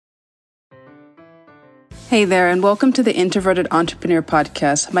Hey there, and welcome to the Introverted Entrepreneur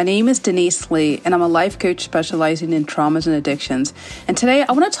Podcast. My name is Denise Lee, and I'm a life coach specializing in traumas and addictions. And today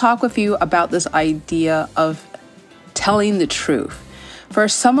I want to talk with you about this idea of telling the truth. For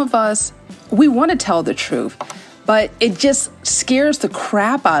some of us, we want to tell the truth, but it just scares the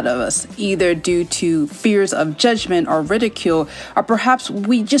crap out of us, either due to fears of judgment or ridicule, or perhaps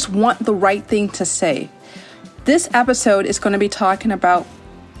we just want the right thing to say. This episode is going to be talking about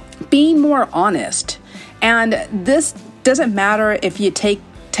being more honest. And this doesn't matter if you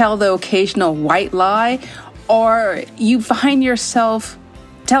tell the occasional white lie or you find yourself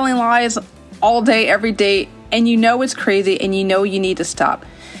telling lies all day, every day, and you know it's crazy and you know you need to stop.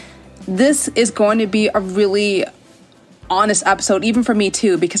 This is going to be a really honest episode, even for me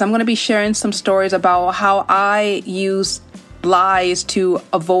too, because I'm going to be sharing some stories about how I use lies to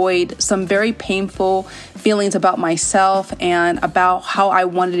avoid some very painful feelings about myself and about how I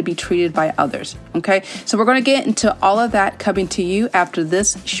wanted to be treated by others. Okay, so we're going to get into all of that coming to you after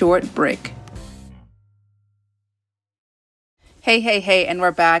this short break. Hey, and we're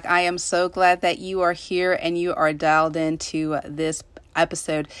back. I am so glad that you are here and you are dialed into this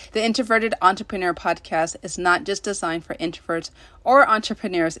episode. The Introverted Entrepreneur Podcast is not just designed for introverts or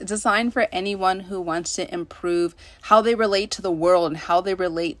entrepreneurs. It's designed for anyone who wants to improve how they relate to the world and how they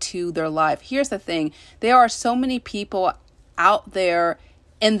relate to their life. Here's the thing. There are so many people out there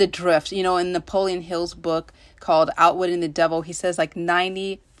in the drift. You know, in Napoleon Hill's book called Outwitting the Devil, he says like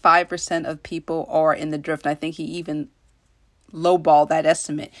 95% of people are in the drift. And I think he even lowballed that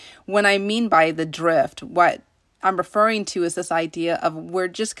estimate. When I mean by the drift, what I'm referring to is this idea of we're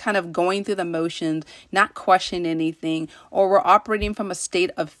just kind of going through the motions, not questioning anything, or we're operating from a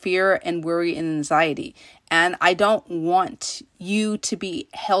state of fear and worry and anxiety. And I don't want you to be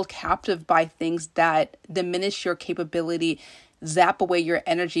held captive by things that diminish your capability, zap away your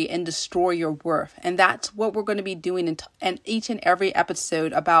energy, and destroy your worth. And that's what we're going to be doing in each and every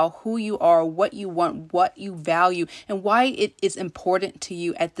episode about who you are, what you want, what you value, and why it is important to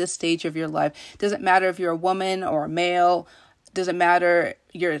you at this stage of your life. Doesn't matter if you're a woman or a male, doesn't matter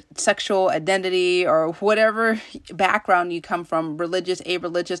your sexual identity or whatever background you come from, religious,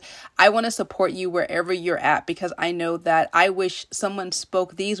 a-religious. I want to support you wherever you're at, because I know that I wish someone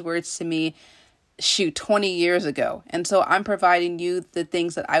spoke these words to me 20 years ago. And so I'm providing you the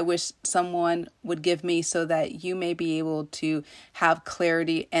things that I wish someone would give me so that you may be able to have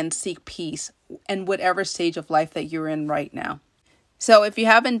clarity and seek peace in whatever stage of life that you're in right now. So if you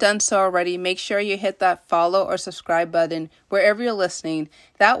haven't done so already, make sure you hit that follow or subscribe button wherever you're listening.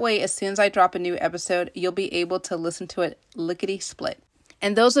 That way, as soon as I drop a new episode, you'll be able to listen to it lickety-split.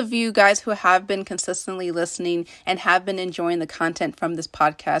 And those of you guys who have been consistently listening and have been enjoying the content from this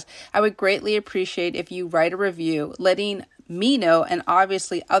podcast, I would greatly appreciate if you write a review, letting me know and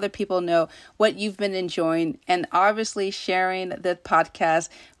obviously other people know what you've been enjoying, and obviously sharing the podcast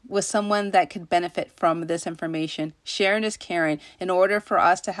with someone that could benefit from this information. Sharing is caring. In order for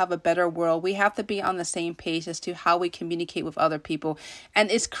us to have a better world, we have to be on the same page as to how we communicate with other people.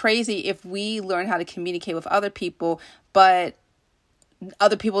 And it's crazy if we learn how to communicate with other people, but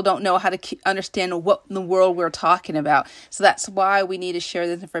other people don't know how to understand what in the world we're talking about. So that's why we need to share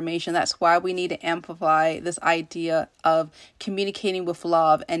this information. That's why we need to amplify this idea of communicating with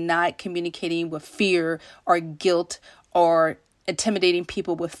love and not communicating with fear or guilt or intimidating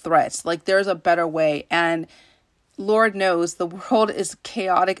people with threats. Like, there's a better way. And Lord knows the world is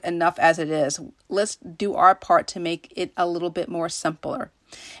chaotic enough as it is. Let's do our part to make it a little bit more simpler.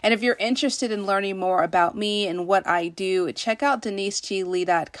 And if you're interested in learning more about me and what I do, check out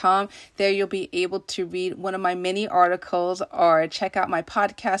deniseglee.com. There you'll be able to read one of my many articles, or check out my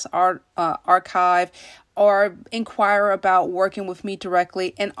podcast archive, or inquire about working with me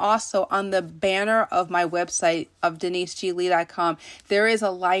directly. And also on the banner of my website of deniseglee.com, there is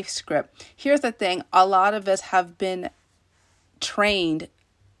a life script. Here's the thing. A lot of us have been trained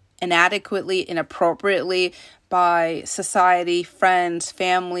inadequately, inappropriately by society, friends,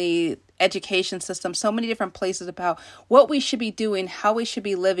 family, education system, so many different places about what we should be doing, how we should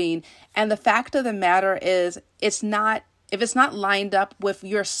be living. And the fact of the matter is, if it's not lined up with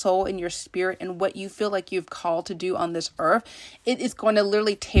your soul and your spirit and what you feel like you've called to do on this earth, it is going to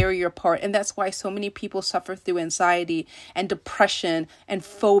literally tear you apart. And that's why so many people suffer through anxiety and depression and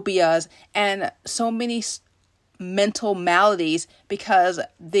phobias and so many mental maladies, because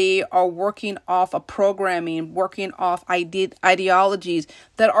they are working off a programming, working off ideologies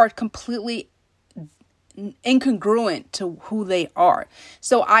that are completely incongruent to who they are.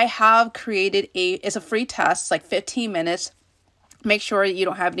 So I have created it's a free test, like 15 minutes. Make sure you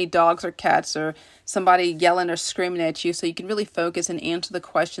don't have any dogs or cats or somebody yelling or screaming at you, so you can really focus and answer the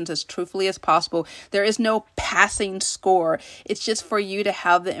questions as truthfully as possible. There is no passing score. It's just for you to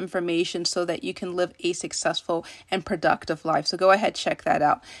have the information so that you can live a successful and productive life. So go ahead, check that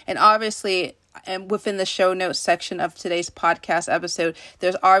out. And obviously, and within the show notes section of today's podcast episode,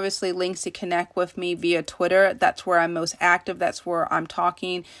 there's obviously links to connect with me via Twitter. That's where I'm most active. That's where I'm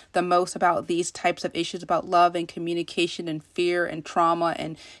talking the most about these types of issues, about love and communication and fear and trauma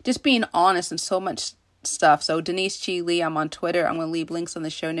and just being honest and so much stuff. So Denise G. Lee, I'm on Twitter. I'm going to leave links on the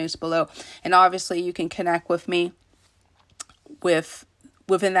show notes below. And obviously you can connect with me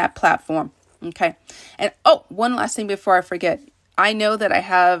within that platform. Okay. And one last thing before I forget. I know that I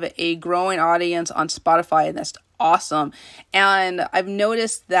have a growing audience on Spotify, and that's awesome. And I've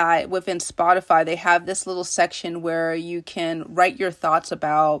noticed that within Spotify, they have this little section where you can write your thoughts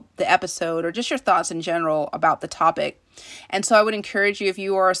about the episode or just your thoughts in general about the topic. And so I would encourage you, if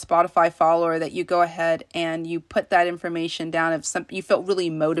you are a Spotify follower, that you go ahead and you put that information down if you felt really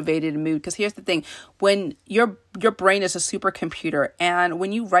motivated and moved. Because here's the thing, when your brain is a supercomputer, and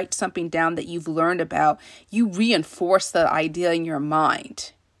when you write something down that you've learned about, you reinforce the idea in your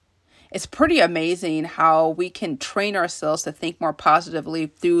mind. It's pretty amazing how we can train ourselves to think more positively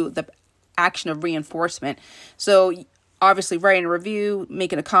through the action of reinforcement. So obviously writing a review,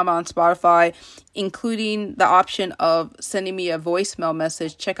 making a comment on Spotify, including the option of sending me a voicemail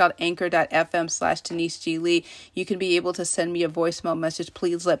message. Check out anchor.fm/Denise G. Lee. You can be able to send me a voicemail message.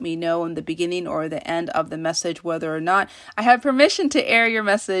 Please let me know in the beginning or the end of the message whether or not I have permission to air your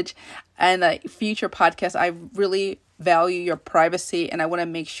message and a future podcast. I really value your privacy, and I want to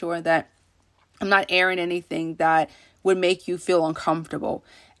make sure that I'm not airing anything that would make you feel uncomfortable.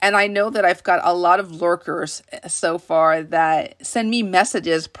 And I know that I've got a lot of lurkers so far that send me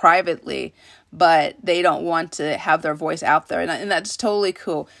messages privately, but they don't want to have their voice out there. And that's totally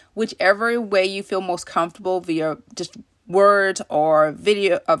cool. Whichever way you feel most comfortable, via just words or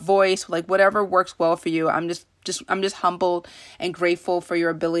video, a voice, like whatever works well for you. I'm just humbled and grateful for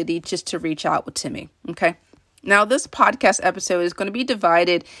your ability just to reach out to me. Okay. Now, this podcast episode is going to be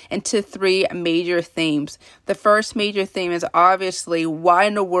divided into 3 major themes. The first major theme is obviously, why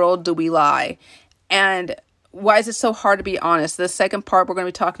in the world do we lie? And why is it so hard to be honest? The second part, we're going to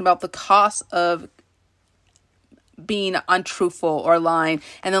be talking about the cost of being untruthful or lying.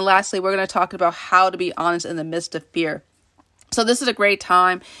 And then lastly, we're going to talk about how to be honest in the midst of fear. So this is a great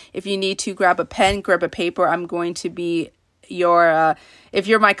time. If you need to, grab a pen, grab a paper. I'm going to be if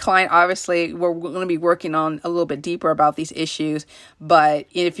you're my client, obviously we're going to be working on a little bit deeper about these issues. But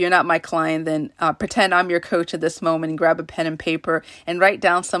if you're not my client, then pretend I'm your coach at this moment and grab a pen and paper and write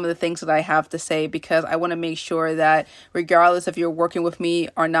down some of the things that I have to say, because I want to make sure that regardless if you're working with me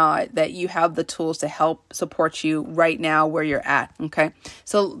or not, that you have the tools to help support you right now where you're at. Okay.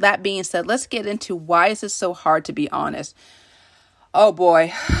 So that being said, let's get into why is it so hard to be honest? Oh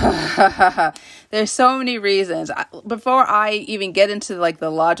boy, there's so many reasons. Before I even get into like the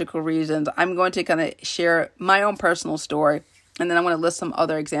logical reasons, I'm going to kind of share my own personal story, and then I'm going to list some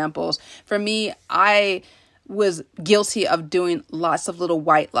other examples. For me, I was guilty of doing lots of little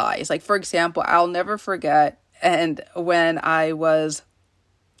white lies. Like, for example, I'll never forget, and when I was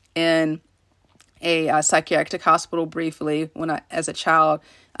in a psychiatric hospital briefly, as a child,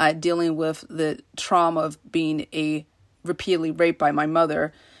 dealing with the trauma of being repeatedly raped by my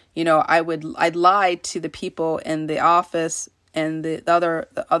mother, I'd lie to the people in the office and the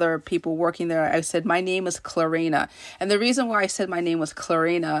other people working there. I said, my name is Clarina. And the reason why I said my name was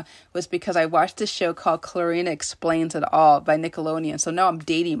Clarina was because I watched this show called Clarina Explains It All by Nickelodeon. So now I'm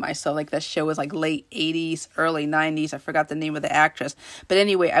dating myself. Like, that show was like late 80s, early 90s. I forgot the name of the actress. But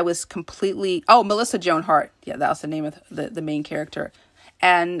anyway, I was Melissa Joan Hart. Yeah, that was the name of the main character.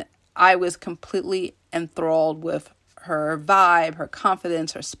 And I was completely enthralled with her vibe, her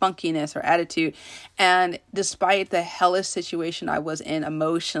confidence, her spunkiness, her attitude. And despite the hellish situation I was in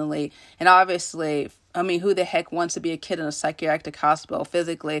emotionally, and obviously, who the heck wants to be a kid in a psychiatric hospital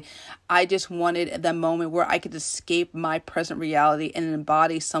physically? I just wanted the moment where I could escape my present reality and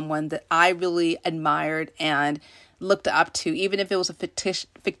embody someone that I really admired and looked up to. Even if it was a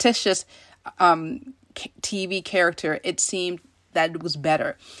fictitious TV character, it seemed that it was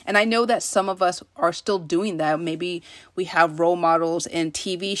better. And I know that some of us are still doing that. Maybe we have role models in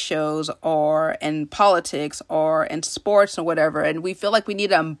TV shows or in politics or in sports or whatever, and we feel like we need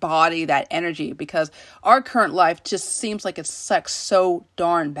to embody that energy because our current life just seems like it sucks so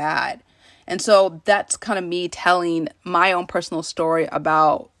darn bad. And so that's kind of me telling my own personal story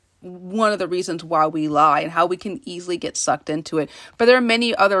about one of the reasons why we lie and how we can easily get sucked into it. But there are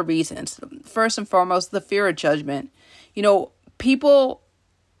many other reasons. First and foremost, the fear of judgment. people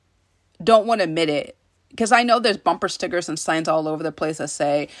don't want to admit it, because I know there's bumper stickers and signs all over the place that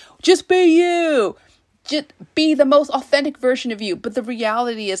say, just be you, just be the most authentic version of you. But the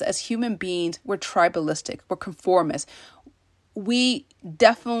reality is, as human beings, we're tribalistic, we're conformists. We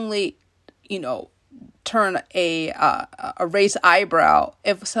definitely, turn a raised eyebrow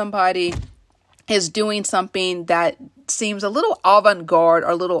if somebody is doing something that seems a little avant-garde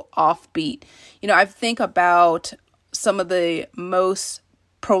or a little offbeat. I think about some of the most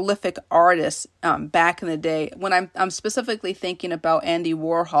prolific artists back in the day, when I'm specifically thinking about Andy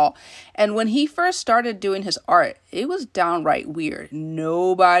Warhol. And when he first started doing his art, it was downright weird.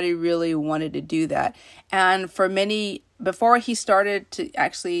 Nobody really wanted to do that. And for many, before he started to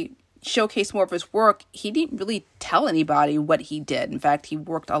actually showcase more of his work, he didn't really tell anybody what he did. In fact, he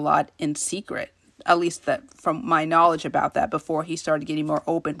worked a lot in secret, at least that from my knowledge about that, before he started getting more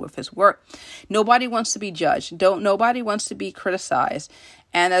open with his work. Nobody wants to be judged. Nobody wants to be criticized.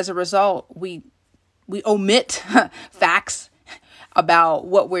 And as a result, we omit facts about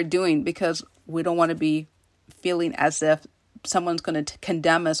what we're doing because we don't want to be feeling as if someone's going to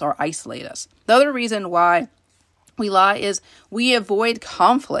condemn us or isolate us. The other reason why we lie is we avoid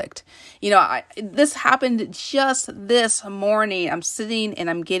conflict. This happened just this morning. I'm sitting and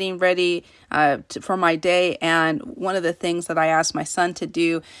I'm getting ready for my day. And one of the things that I asked my son to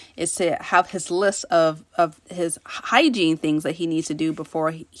do is to have his list of his hygiene things that he needs to do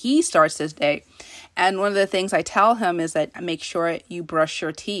before he starts his day. And one of the things I tell him is that make sure you brush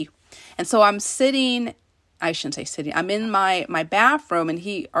your teeth. And so I'm sitting, I shouldn't say sitting, I'm in my bathroom,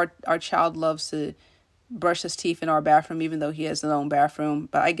 and our child loves to brush his teeth in our bathroom, even though he has his own bathroom.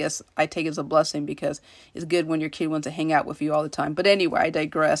 But I guess I take it as a blessing, because it's good when your kid wants to hang out with you all the time. But anyway, I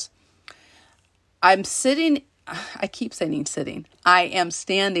digress. I'm sitting, I keep saying sitting. I am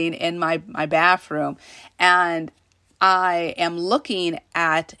standing in my bathroom, and I am looking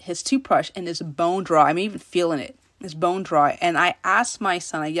at his toothbrush, and it's bone dry. I'm even feeling it. It's bone dry. And I asked my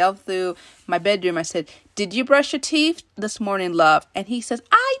son, I yelled through my bedroom. I said, "Did you brush your teeth this morning, love?" And he says,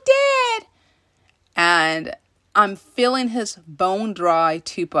 "I did." And I'm feeling his bone dry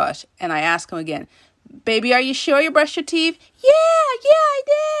toothbrush. And I ask him again, "Baby, are you sure you brushed your teeth?" Yeah, I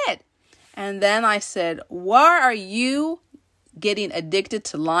did. And then I said, "Why are you getting addicted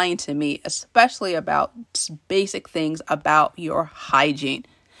to lying to me, especially about basic things about your hygiene?"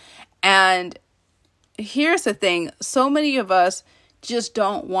 And here's the thing. So many of us just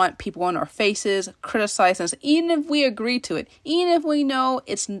don't want people on our faces criticizing us, even if we agree to it, even if we know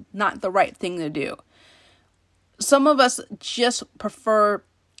it's not the right thing to do. Some of us just prefer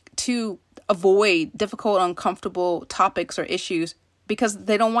to avoid difficult, uncomfortable topics or issues because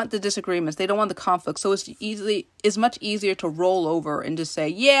they don't want the disagreements. They don't want the conflict. So it's much easier to roll over and just say,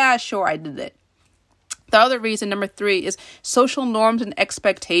 "Yeah, sure, I did it." The other reason, number 3, is social norms and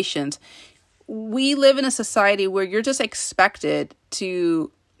expectations. We live in a society where you're just expected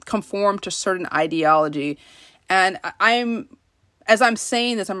to conform to certain ideology. And as I'm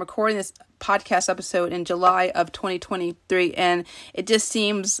saying this, I'm recording this podcast episode in July of 2023, and it just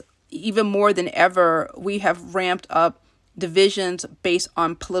seems even more than ever, we have ramped up divisions based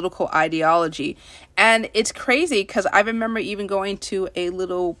on political ideology. And it's crazy because I remember even going to a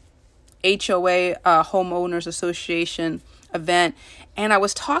little HOA, homeowners association event, and I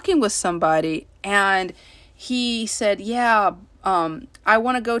was talking with somebody, and he said, "Yeah, I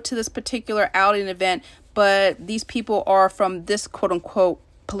want to go to this particular outing event, but these people are from this quote unquote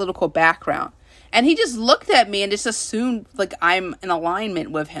political background." And he just looked at me and just assumed like I'm in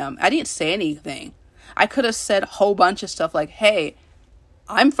alignment with him. I didn't say anything. I could have said a whole bunch of stuff like, "Hey,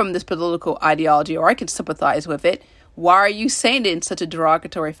 I'm from this political ideology, or I can sympathize with it. Why are you saying it in such a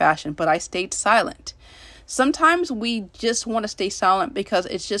derogatory fashion?" But I stayed silent. Sometimes we just want to stay silent because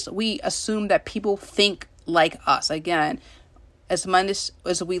it's just, we assume that people think like us. Again, as much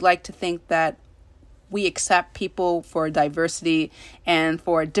as we like to think that we accept people for diversity and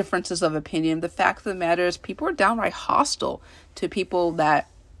for differences of opinion, the fact of the matter is people are downright hostile to people that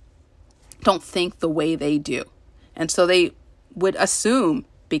don't think the way they do. And so they would assume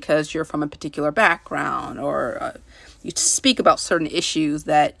because you're from a particular background or you speak about certain issues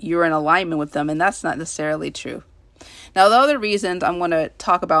that you're in alignment with them, and that's not necessarily true. Now, the other reasons I'm going to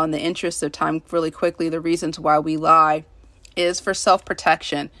talk about in the interest of time really quickly, the reasons why we lie is for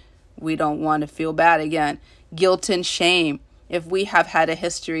self-protection. We don't want to feel bad again. Guilt and shame. If we have had a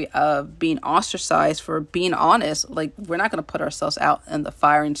history of being ostracized for being honest, like we're not going to put ourselves out in the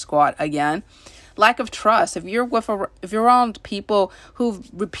firing squad again. Lack of trust. If you're around people who've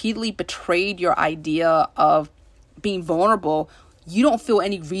repeatedly betrayed your idea of being vulnerable, you don't feel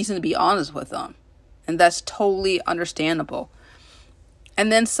any reason to be honest with them. And that's totally understandable.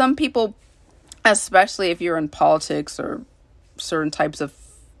 And then some people, especially if you're in politics or certain types of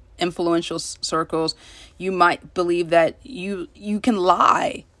influential circles, you might believe that you can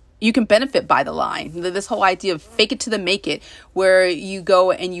lie. You can benefit by the lying. This whole idea of fake it to the make it, where you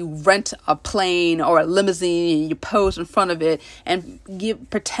go and you rent a plane or a limousine and you pose in front of it and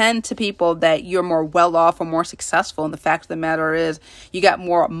pretend to people that you're more well off or more successful. And the fact of the matter is, you got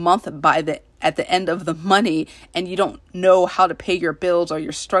more a month at the end of the money, and you don't know how to pay your bills, or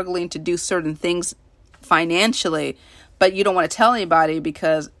you're struggling to do certain things financially, but you don't want to tell anybody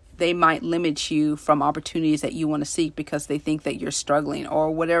because they might limit you from opportunities that you want to seek because they think that you're struggling, or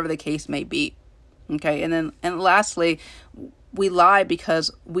whatever the case may be. Okay. And lastly, we lie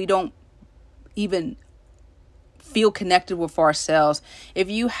because we don't even feel connected with ourselves. If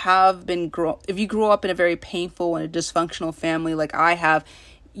you grew up in a very painful and a dysfunctional family like I have,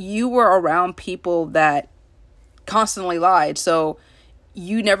 you were around people that constantly lied. So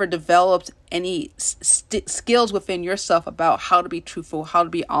you never developed any skills within yourself about how to be truthful, how to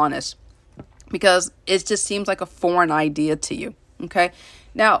be honest, because it just seems like a foreign idea to you. Okay.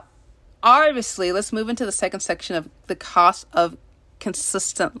 Now, obviously, let's move into the second section of the cost of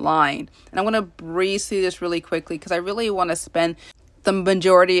consistent lying. And I'm going to breeze through this really quickly because I really want to spend the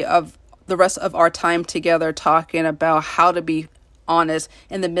majority of the rest of our time together talking about how to be honest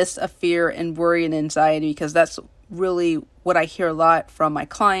in the midst of fear and worry and anxiety, because that's really what I hear a lot from my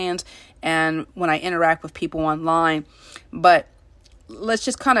clients and when I interact with people online. But let's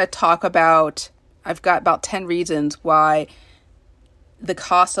just kind of talk about, I've got about 10 reasons why the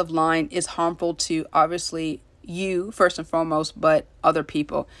cost of lying is harmful to, obviously, you first and foremost, but other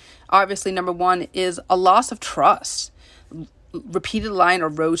people. Obviously, number one is a loss of trust. Repeated lying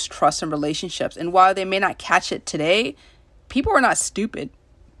erodes trust in relationships. And while they may not catch it today, people are not stupid.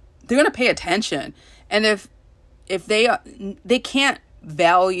 They're going to pay attention. And if they can't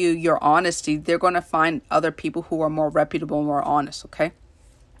value your honesty, they're going to find other people who are more reputable, more honest. Okay.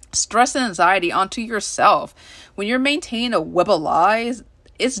 Stress and anxiety onto yourself. When you're maintaining a web of lies,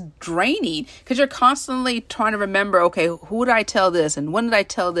 it's draining because you're constantly trying to remember, okay, who did I tell this? And when did I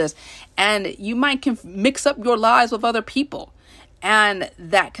tell this? And you might mix up your lies with other people. And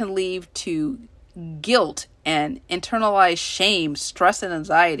that can lead to guilt and internalized shame, stress, and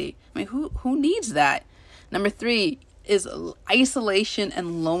anxiety. I mean, who needs that? Number 3 is isolation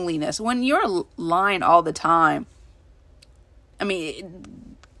and loneliness. When you're lying all the time, I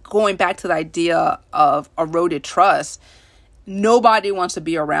mean, going back to the idea of eroded trust, nobody wants to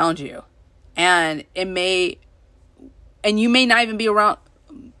be around you. And you may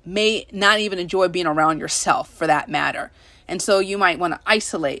not even enjoy being around yourself for that matter. And so you might want to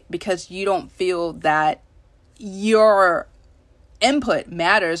isolate because you don't feel that your input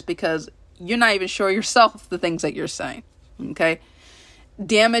matters because you're not even sure yourself the things that you're saying. Okay.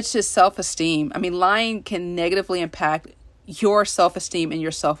 Damage to self-esteem. I mean, lying can negatively impact your self-esteem and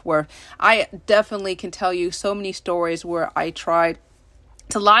your self-worth. I definitely can tell you so many stories where I tried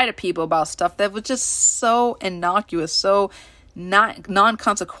to lie to people about stuff that was just so innocuous, so not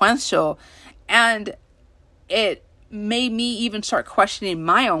non-consequential. And it made me even start questioning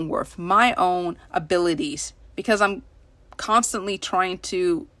my own worth, my own abilities, because I'm constantly trying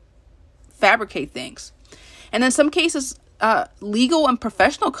to fabricate things. And in some cases, legal and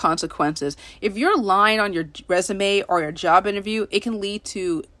professional consequences. If you're lying on your resume or your job interview, it can lead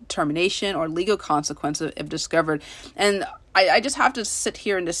to termination or legal consequences if discovered. And I just have to sit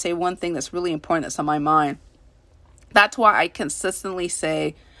here and just say one thing that's really important that's on my mind. That's why I consistently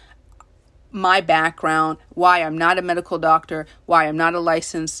say my background, why I'm not a medical doctor, why I'm not a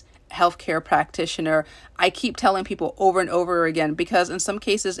licensed healthcare practitioner. I keep telling people over and over again, because in some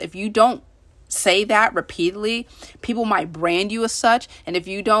cases, if you don't say that repeatedly, people might brand you as such. And if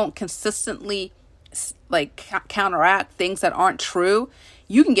you don't consistently counteract things that aren't true,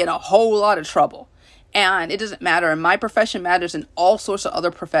 you can get in a whole lot of trouble. And it doesn't matter. And my profession matters in all sorts of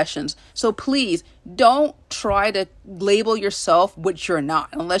other professions. So please don't try to label yourself what you're not.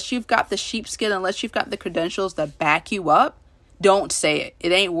 Unless you've got the sheepskin, unless you've got the credentials that back you up, don't say it.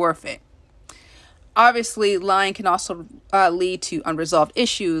 It ain't worth it. Obviously, lying can also lead to unresolved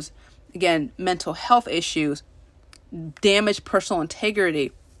issues. Again, mental health issues, damaged personal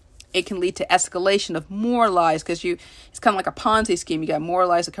integrity. It can lead to escalation of more lies because it's kind of like a Ponzi scheme. You got more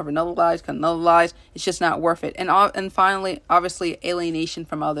lies to cover another lies, cover another lies. It's just not worth it. And finally, obviously, alienation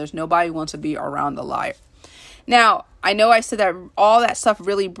from others. Nobody wants to be around the liar. Now, I know I said that all that stuff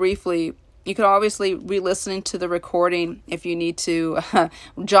really briefly. You could obviously re-listen to the recording if you need to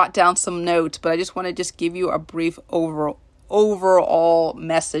jot down some notes, but I just want to give you a brief overall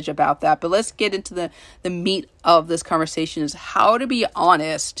message about that. But let's get into the meat of this conversation, is how to be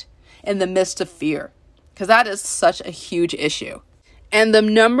honest in the midst of fear, because that is such a huge issue. And the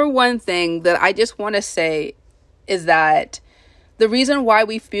number one thing that I just want to say is that the reason why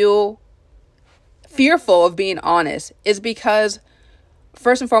we feel fearful of being honest is because,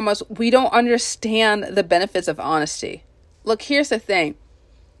 first and foremost, we don't understand the benefits of honesty. Look, here's the thing.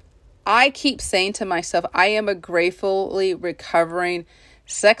 I keep saying to myself, I am a gratefully recovering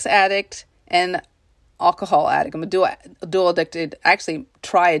sex addict and alcohol addict. I'm a dual addicted, actually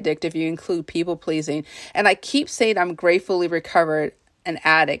tri-addict if you include people pleasing. And I keep saying I'm gratefully recovered an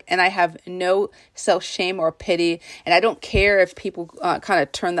addict, and I have no self-shame or pity, and I don't care if people kind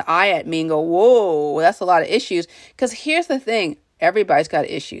of turn the eye at me and go, whoa, that's a lot of issues. Because here's the thing, everybody's got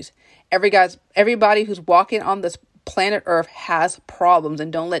issues. Everybody who's walking on this planet Earth has problems,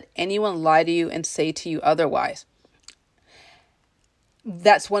 and don't let anyone lie to you and say to you otherwise.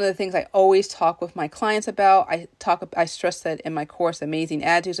 That's one of the things I always talk with my clients about. I stress that in my course, Amazing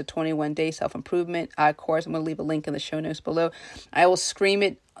Attitudes, a 21-day self-improvement course. I'm going to leave a link in the show notes below. I will scream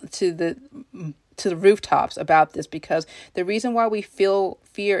it to the rooftops about this, because the reason why we feel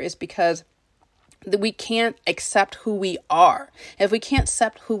fear is because we can't accept who we are. If we can't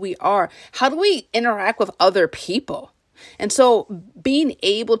accept who we are, how do we interact with other people? And so being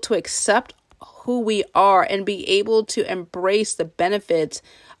able to accept who we are and be able to embrace the benefits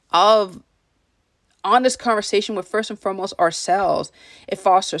of honest conversation with, first and foremost, ourselves. It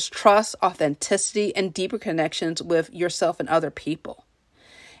fosters trust, authenticity, and deeper connections with yourself and other people.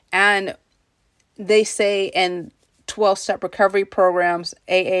 And they say in 12-step recovery programs,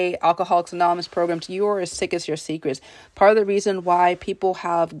 AA, Alcoholics Anonymous programs, you are as sick as your secrets. Part of the reason why people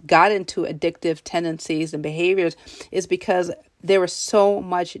have got into addictive tendencies and behaviors is because there was so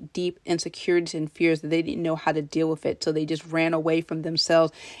much deep insecurities and fears that they didn't know how to deal with it. So they just ran away from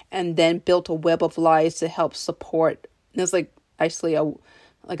themselves and then built a web of lies to help support. And it's like actually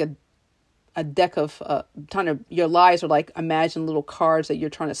a deck of your lies are like, imagine little cards that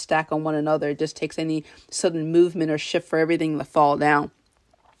you're trying to stack on one another. It just takes any sudden movement or shift for everything to fall down.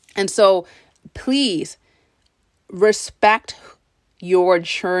 And so please respect your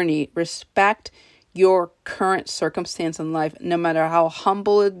journey, respect your current circumstance in life, no matter how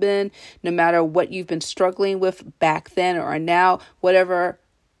humble it's been, no matter what you've been struggling with back then or now, whatever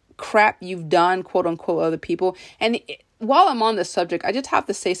crap you've done, quote unquote, other people. And while I'm on this subject, I just have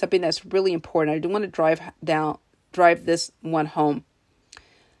to say something that's really important. I do want to drive this one home.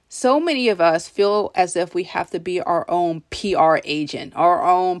 So many of us feel as if we have to be our own PR agent, our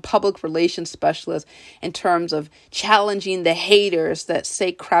own public relations specialist in terms of challenging the haters that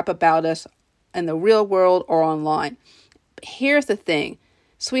say crap about us in the real world or online. Here's the thing,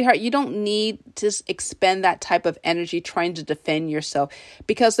 sweetheart, you don't need to expend that type of energy trying to defend yourself,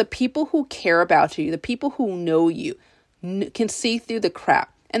 because the people who care about you, the people who know you, can see through the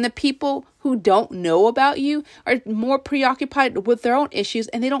crap. And the people who don't know about you are more preoccupied with their own issues,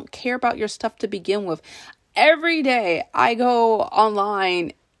 and they don't care about your stuff to begin with. Every day I go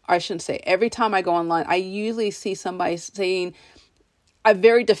online, I shouldn't say every time I go online, I usually see somebody saying a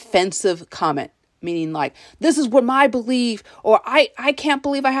very defensive comment, meaning like, this is what I believe, or I can't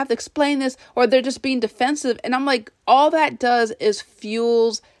believe I have to explain this, or they're just being defensive. And I'm like, all that does is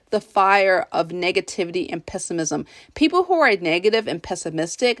fuels the fire of negativity and pessimism. People who are negative and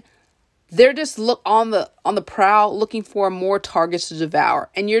pessimistic, they're just on the prowl looking for more targets to devour,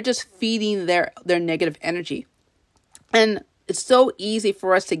 and you're just feeding their negative energy. And it's so easy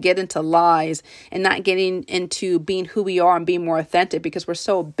for us to get into lies and not getting into being who we are and being more authentic, because we're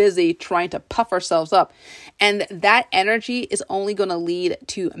so busy trying to puff ourselves up. And that energy is only going to lead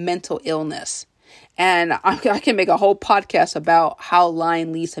to mental illness. And I can make a whole podcast about how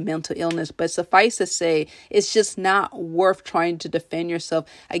lying leads to mental illness. But suffice to say, it's just not worth trying to defend yourself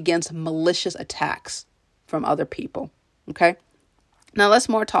against malicious attacks from other people. Okay? Now let's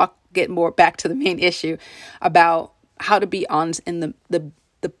get more back to the main issue about how to be honest in the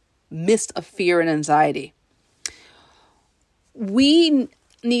midst of fear and anxiety. We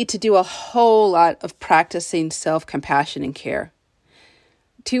need to do a whole lot of practicing self-compassion and care.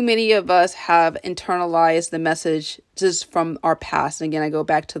 Too many of us have internalized the messages from our past. And again, I go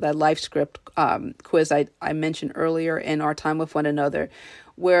back to that life script quiz I mentioned earlier in our time with one another,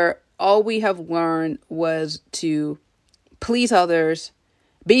 where all we have learned was to please others,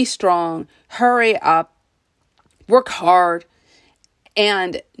 be strong, hurry up, work hard,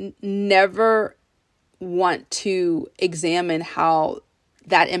 and never want to examine how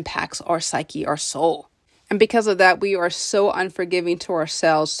that impacts our psyche, our soul. And because of that, we are so unforgiving to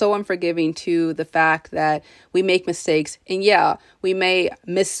ourselves, so unforgiving to the fact that we make mistakes. And yeah, we may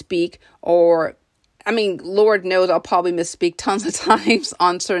misspeak Lord knows I'll probably misspeak tons of times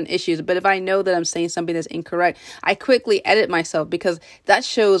on certain issues. But if I know that I'm saying something that's incorrect, I quickly edit myself because that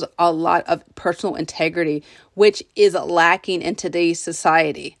shows a lot of personal integrity, which is lacking in today's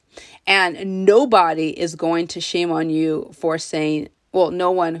society. And nobody is going to shame on you for saying,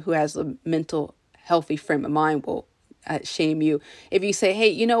 no one who has a mental healthy frame of mind will shame you. If you say, hey,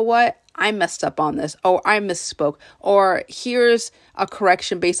 you know what? I messed up on this, or I misspoke, or here's a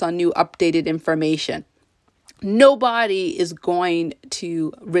correction based on new updated information. Nobody is going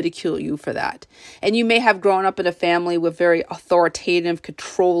to ridicule you for that. And you may have grown up in a family with very authoritative,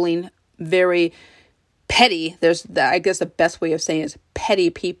 controlling, very petty. I guess the best way of saying it is petty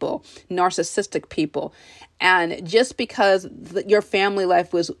people, narcissistic people. And just because your family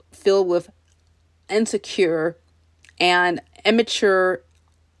life was filled with insecure and emotionally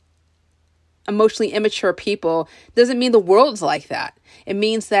immature people doesn't mean the world's like that. It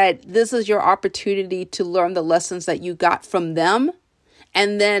means that this is your opportunity to learn the lessons that you got from them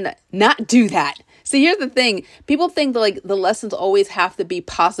and then not do that. So here's the thing. People think that the lessons always have to be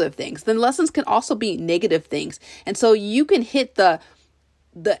positive things. Then lessons can also be negative things. And so you can hit the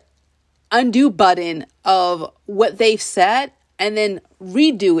undo button of what they've said and then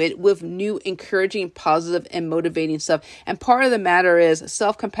redo it with new encouraging, positive, and motivating stuff. And part of the matter is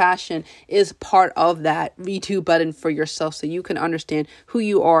self-compassion is part of that redo button for yourself so you can understand who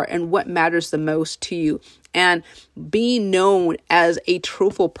you are and what matters the most to you. And being known as a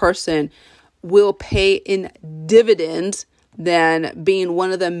truthful person will pay in dividends than being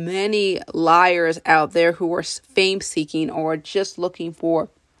one of the many liars out there who are fame-seeking or just looking for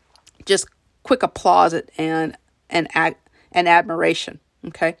just quick applause and admiration.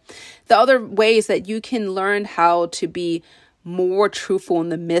 Okay. The other ways that you can learn how to be more truthful in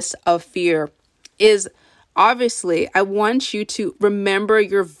the midst of fear is obviously, I want you to remember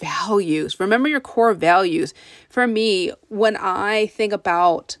your values, remember your core values. For me, when I think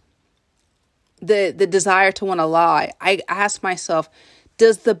about the desire to want to lie, I ask myself,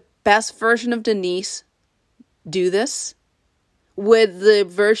 does the best version of Denise do this? Would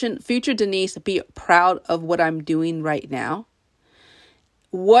the future Denise be proud of what I'm doing right now?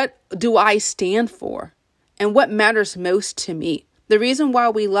 What do I stand for? And what matters most to me? The reason why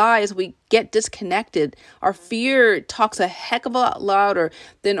we lie is we get disconnected. Our fear talks a heck of a lot louder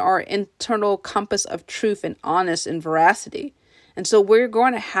than our internal compass of truth and honest and veracity. And so we're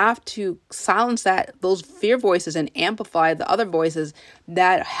going to have to silence those fear voices and amplify the other voices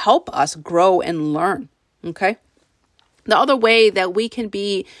that help us grow and learn. Okay? The other way that we can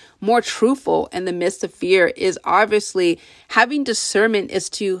be more truthful in the midst of fear is obviously having discernment as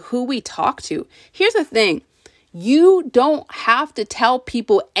to who we talk to. Here's the thing. You don't have to tell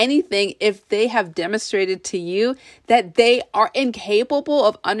people anything if they have demonstrated to you that they are incapable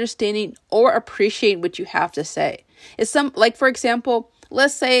of understanding or appreciating what you have to say. For example,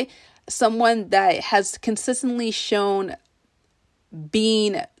 let's say someone that has consistently shown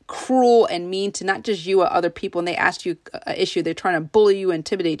being cruel and mean to not just you or other people, and they ask you an issue, they're trying to bully you,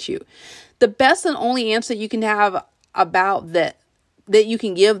 intimidate you. The best and only answer you can have about that you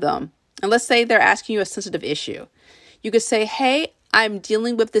can give them, and let's say they're asking you a sensitive issue, you could say, hey, I'm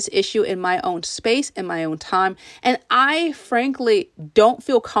dealing with this issue in my own space, in my own time, and I frankly don't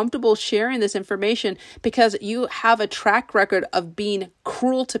feel comfortable sharing this information because you have a track record of being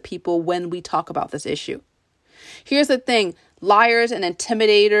cruel to people when we talk about this issue. Here's the thing. Liars and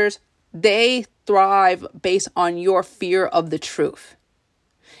intimidators, they thrive based on your fear of the truth.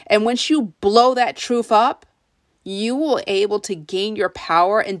 And once you blow that truth up, you will be able to gain your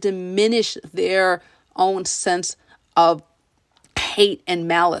power and diminish their own sense of hate and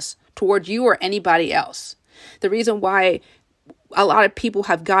malice toward you or anybody else. The reason why a lot of people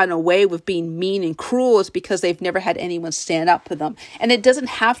have gotten away with being mean and cruel is because they've never had anyone stand up for them. And it doesn't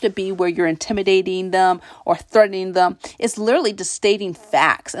have to be where you're intimidating them or threatening them. It's literally just stating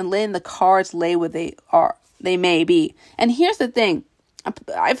facts and letting the cards lay where they may be. And here's the thing.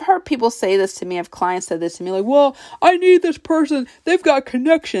 I've heard people say this to me. I have clients say this to me like, well, I need this person. They've got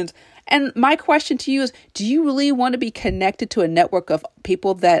connections. And my question to you is, do you really want to be connected to a network of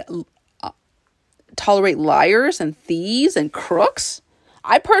people that tolerate liars and thieves and crooks?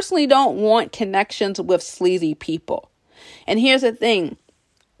 I personally don't want connections with sleazy people. And here's the thing.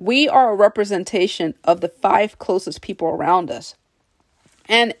 We are a representation of the 5 closest people around us.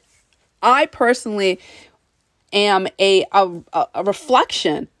 And I personally am a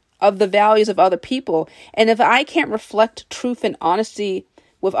reflection of the values of other people. And if I can't reflect truth and honesty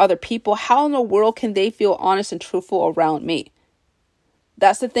with other people, how in the world can they feel honest and truthful around me?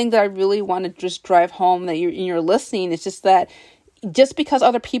 That's the thing that I really want to just drive home that you're listening. It's just that just because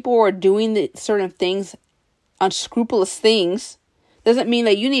other people are doing certain things, unscrupulous things, doesn't mean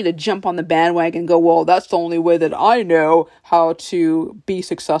that you need to jump on the bandwagon and go, well, that's the only way that I know how to be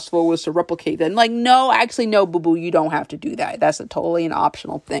successful was to replicate that. And like, no, actually, no, boo-boo, you don't have to do that. That's totally an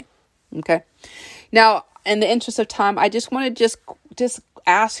optional thing. Okay. Now, in the interest of time, I just want to just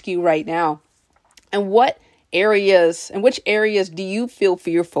ask you right now, in which areas do you feel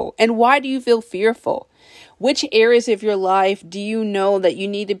fearful? And why do you feel fearful? Which areas of your life do you know that you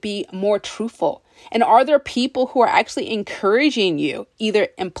need to be more truthful? And are there people who are actually encouraging you, either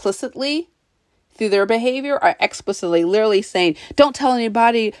implicitly through their behavior or explicitly, literally saying, don't tell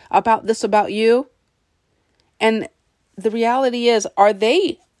anybody about this about you? And the reality is, are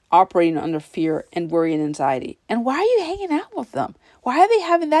they operating under fear and worry and anxiety? And why are you hanging out with them? Why are they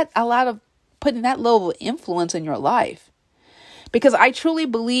having putting that level of influence in your life? Because I truly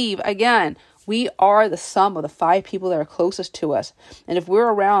believe, again, we are the sum of the 5 people that are closest to us. And if we're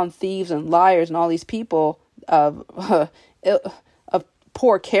around thieves and liars and all these people of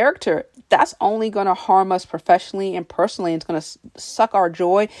poor character, that's only going to harm us professionally and personally. It's going to suck our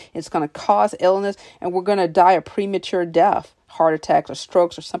joy. It's going to cause illness, and we're going to die a premature death, heart attacks or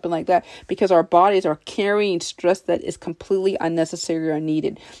strokes or something like that, because our bodies are carrying stress that is completely unnecessary or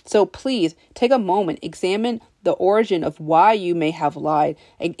needed. So please take a moment, examine the origin of why you may have lied,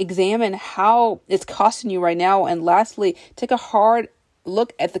 examine how it's costing you right now. And lastly, take a hard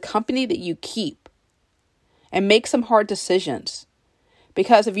look at the company that you keep and make some hard decisions.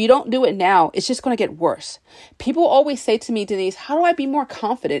 Because if you don't do it now, it's just going to get worse. People always say to me, Denise, how do I be more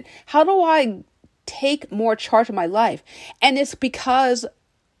confident? How do I take more charge of my life? And it's because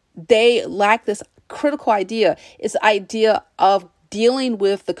they lack this critical idea. It's the idea of dealing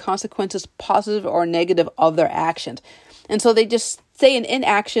with the consequences, positive or negative, of their actions. And so they just stay in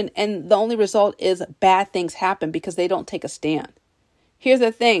inaction, and the only result is bad things happen because they don't take a stand. Here's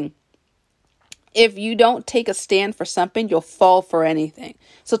the thing. If you don't take a stand for something, you'll fall for anything.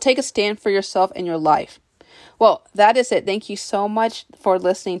 So take a stand for yourself and your life. Well, that is it. Thank you so much for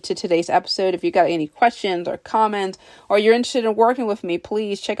listening to today's episode. If you got any questions or comments, or you're interested in working with me,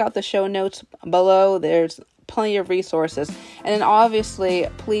 please check out the show notes below. There's plenty of resources. And then obviously,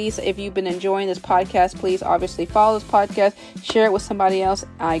 please, if you've been enjoying this podcast, please obviously follow this podcast, share it with somebody else.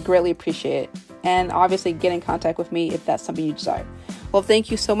 I greatly appreciate it. And obviously get in contact with me if that's something you desire. Well,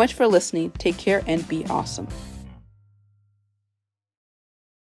 thank you so much for listening. Take care and be awesome.